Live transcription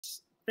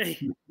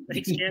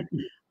Thanks, Ken.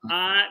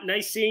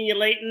 Nice seeing you,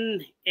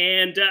 Leighton.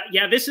 And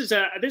yeah, this is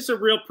a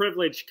real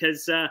privilege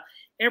because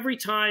every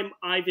time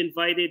I've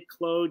invited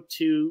Claude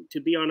to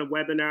be on a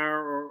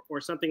webinar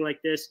or something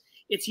like this,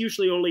 it's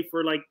usually only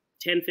for like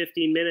 10,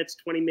 15 minutes,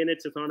 20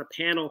 minutes if on a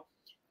panel.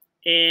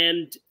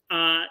 And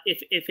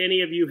if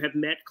any of you have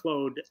met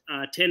Claude,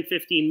 10,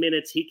 15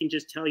 minutes, he can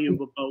just tell you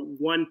about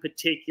one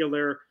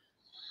particular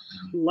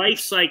life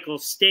cycle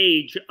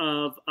stage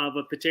of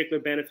a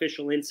particular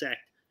beneficial insect.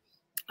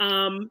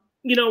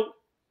 You know,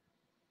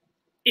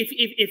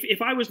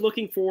 if I was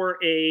looking for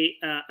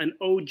an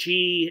OG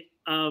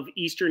of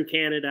Eastern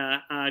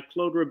Canada,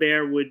 Claude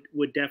Robert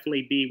would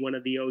definitely be one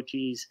of the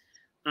OGs.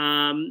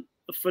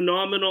 A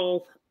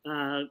phenomenal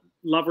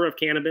lover of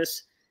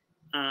cannabis,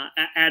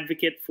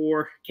 advocate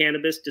for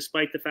cannabis,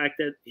 despite the fact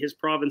that his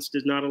province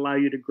does not allow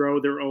you to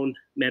grow their own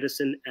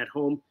medicine at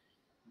home.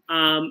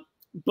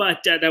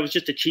 But that was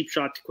just a cheap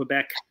shot to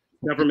Quebec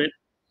government.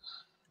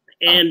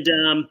 And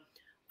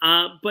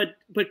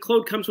but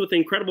Claude comes with an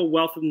incredible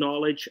wealth of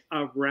knowledge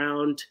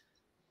around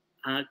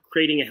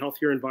creating a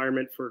healthier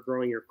environment for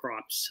growing your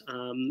crops.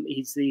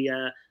 He's the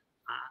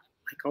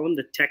I call him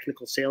the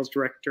technical sales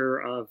director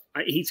of.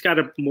 He's got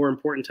a more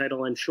important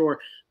title, I'm sure,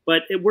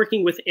 but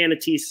working with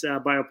Anatis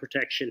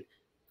Bioprotection.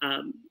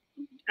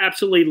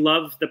 Absolutely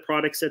love the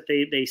products that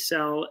they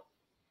sell.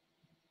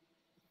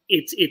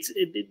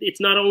 It's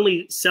not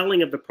only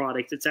selling of the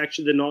product; it's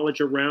actually the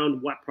knowledge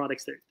around what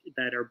products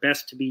that are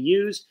best to be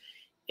used,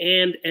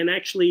 and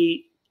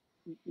actually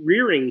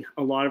rearing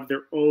a lot of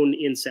their own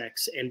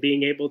insects and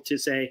being able to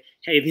say,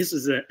 "Hey, this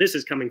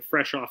is coming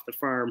fresh off the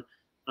farm.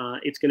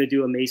 It's going to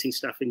do amazing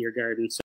stuff in your garden." So